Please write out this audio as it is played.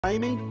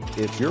Ramey,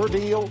 it's your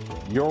deal,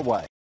 your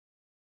way.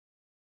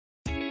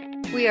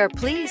 We are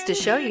pleased to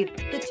show you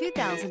the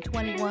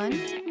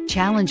 2021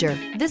 Challenger.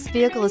 This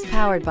vehicle is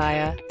powered by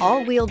a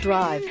all-wheel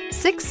drive,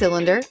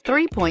 6-cylinder,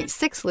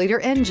 3.6-liter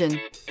engine.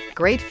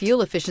 Great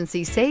fuel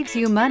efficiency saves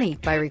you money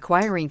by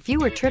requiring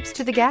fewer trips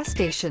to the gas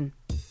station.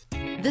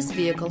 This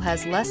vehicle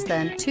has less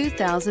than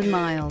 2,000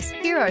 miles.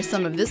 Here are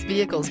some of this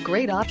vehicle's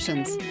great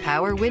options: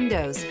 power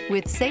windows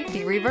with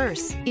safety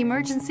reverse,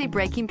 emergency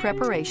braking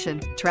preparation,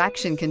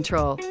 traction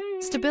control,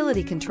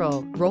 stability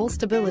control, roll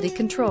stability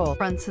control,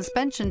 front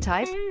suspension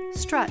type,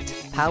 strut,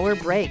 power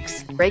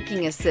brakes,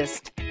 braking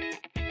assist.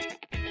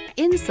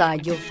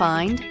 Inside you'll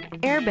find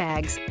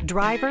airbags,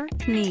 driver,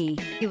 knee,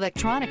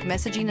 electronic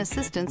messaging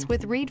assistance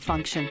with read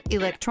function,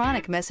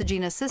 electronic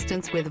messaging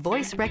assistance with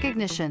voice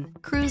recognition,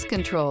 cruise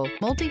control,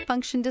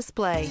 multifunction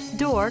display,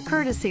 door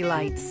courtesy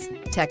lights,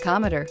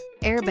 tachometer,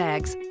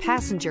 airbags,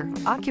 passenger,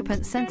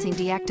 occupant sensing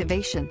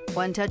deactivation,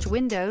 one-touch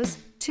windows,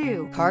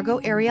 2 cargo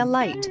area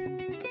light.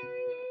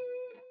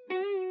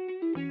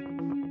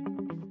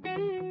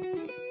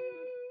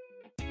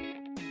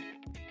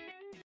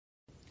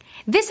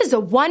 This is a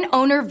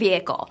one-owner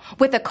vehicle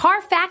with a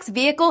Carfax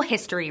Vehicle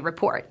History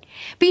Report.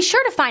 Be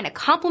sure to find a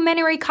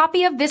complimentary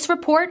copy of this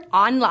report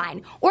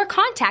online or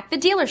contact the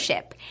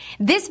dealership.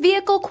 This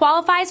vehicle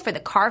qualifies for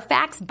the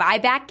Carfax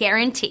Buyback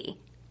Guarantee.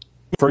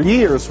 For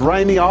years,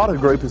 Ramey Auto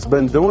Group has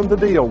been doing the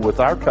deal with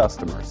our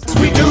customers.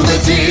 We do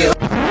the deal.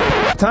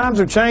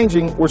 Times are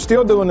changing. We're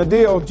still doing the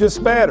deal,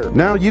 just better.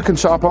 Now you can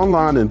shop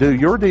online and do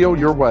your deal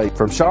your way,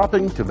 from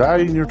shopping to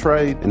valuing your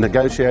trade and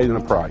negotiating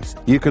a price.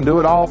 You can do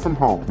it all from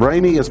home.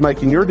 Ramey is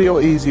making your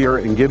deal easier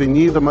and giving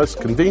you the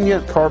most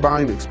convenient car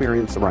buying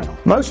experience around.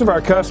 Most of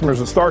our customers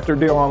that start their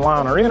deal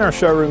online are in our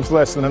showrooms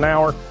less than an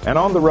hour and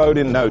on the road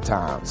in no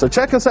time. So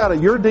check us out at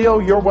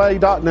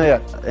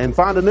yourdealyourway.net and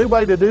find a new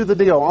way to do the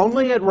deal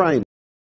only at Ramey.